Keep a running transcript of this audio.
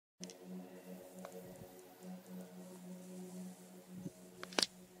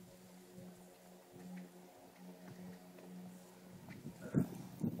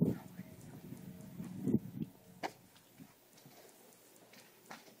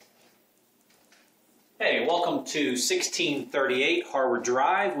Hey, welcome to 1638 Harbour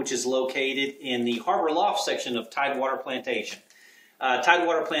Drive, which is located in the Harbor Loft section of Tidewater Plantation.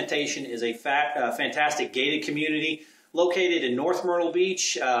 Tidewater Plantation is a fantastic gated community located in North Myrtle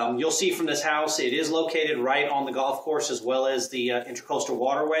Beach. You'll see from this house, it is located right on the golf course as well as the Intracoastal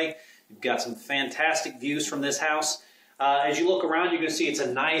Waterway. You've got some fantastic views from this house. As you look around, you're going to see it's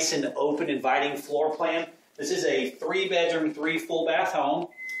a nice and open, inviting floor plan. This is a 3-bedroom, 3 full bath home.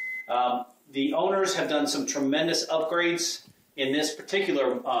 The owners have done some tremendous upgrades in this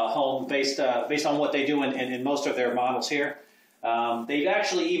particular home based on what they do in most of their models here. They've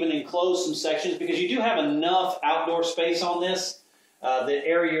actually even enclosed some sections because you do have enough outdoor space on this. The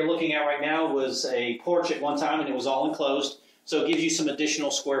area you're looking at right now was a porch at one time and it was all enclosed, so it gives you some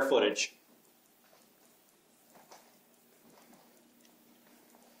additional square footage.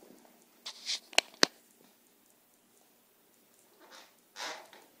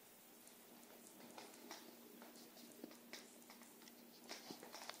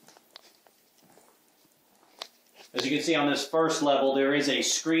 As you can see on this first level, there is a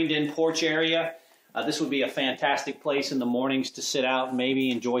screened-in porch area. This would be a fantastic place in the mornings to sit out and maybe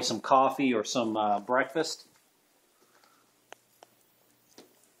enjoy some coffee or some breakfast.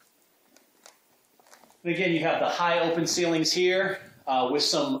 And again, you have the high open ceilings here with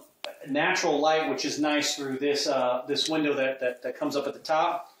some natural light, which is nice through this window that comes up at the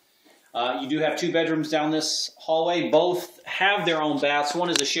top. You do have 2 bedrooms down this hallway. Both have their own baths. One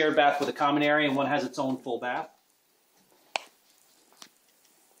is a shared bath with a common area, and one has its own full bath.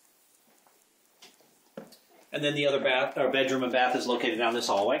 And then the other bedroom and bath is located down this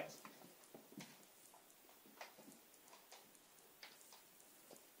hallway.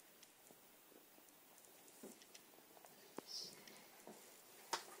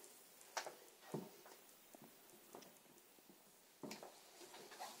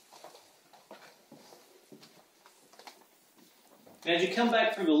 And as you come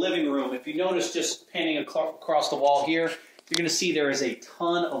back through the living room, if you notice just painting across the wall here, you're going to see there is a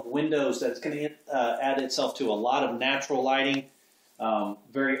ton of windows that's going to add itself to a lot of natural lighting,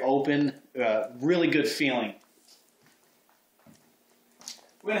 very open, really good feeling.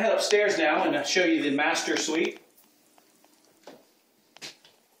 We're going to head upstairs now and show you the master suite.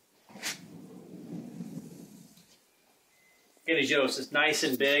 Again, as you notice, it's nice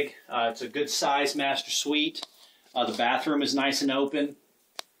and big. It's a good size master suite. The bathroom is nice and open.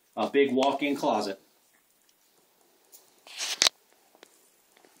 A big walk-in closet.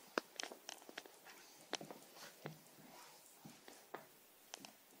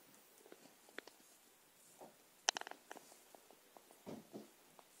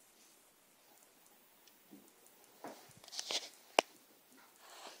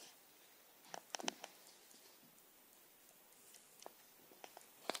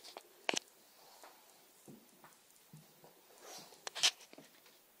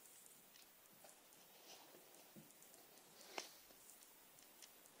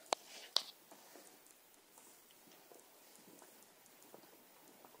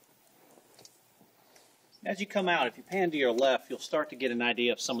 As you come out, if you pan to your left, you'll start to get an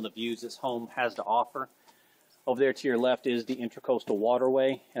idea of some of the views this home has to offer. Over there to your left is the Intracoastal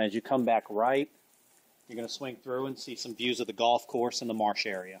Waterway, and as you come back right, you're going to swing through and see some views of the golf course and the marsh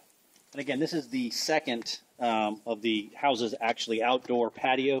area. And again, this is the second of the house's actually outdoor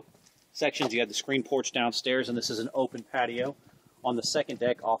patio sections. You have the screen porch downstairs, and this is an open patio on the second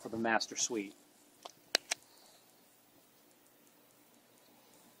deck off of the master suite.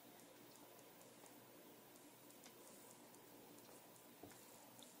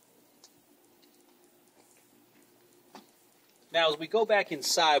 Now, as we go back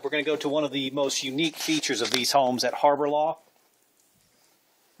inside, we're going to go to one of the most unique features of these homes at Harbour Loft.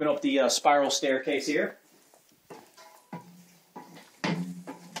 Open up the spiral staircase here.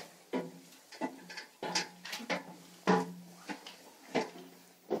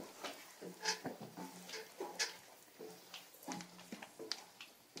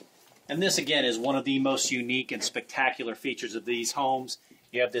 And this, again, is one of the most unique and spectacular features of these homes.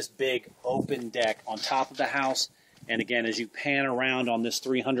 You have this big open deck on top of the house. And again, as you pan around on this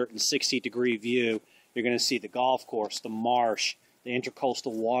 360-degree view, you're going to see the golf course, the marsh, the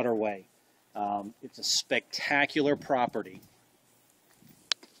Intracoastal Waterway. It's a spectacular property.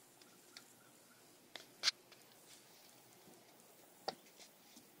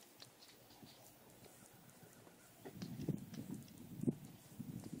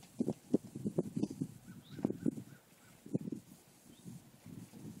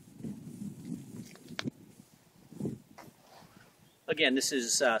 Again, this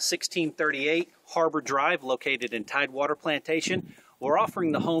is 1638 Harbour Drive, located in Tidewater Plantation. We're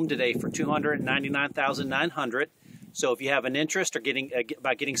offering the home today for $299,900. So if you have an interest or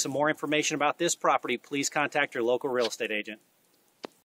about getting some more information about this property, please contact your local real estate agent.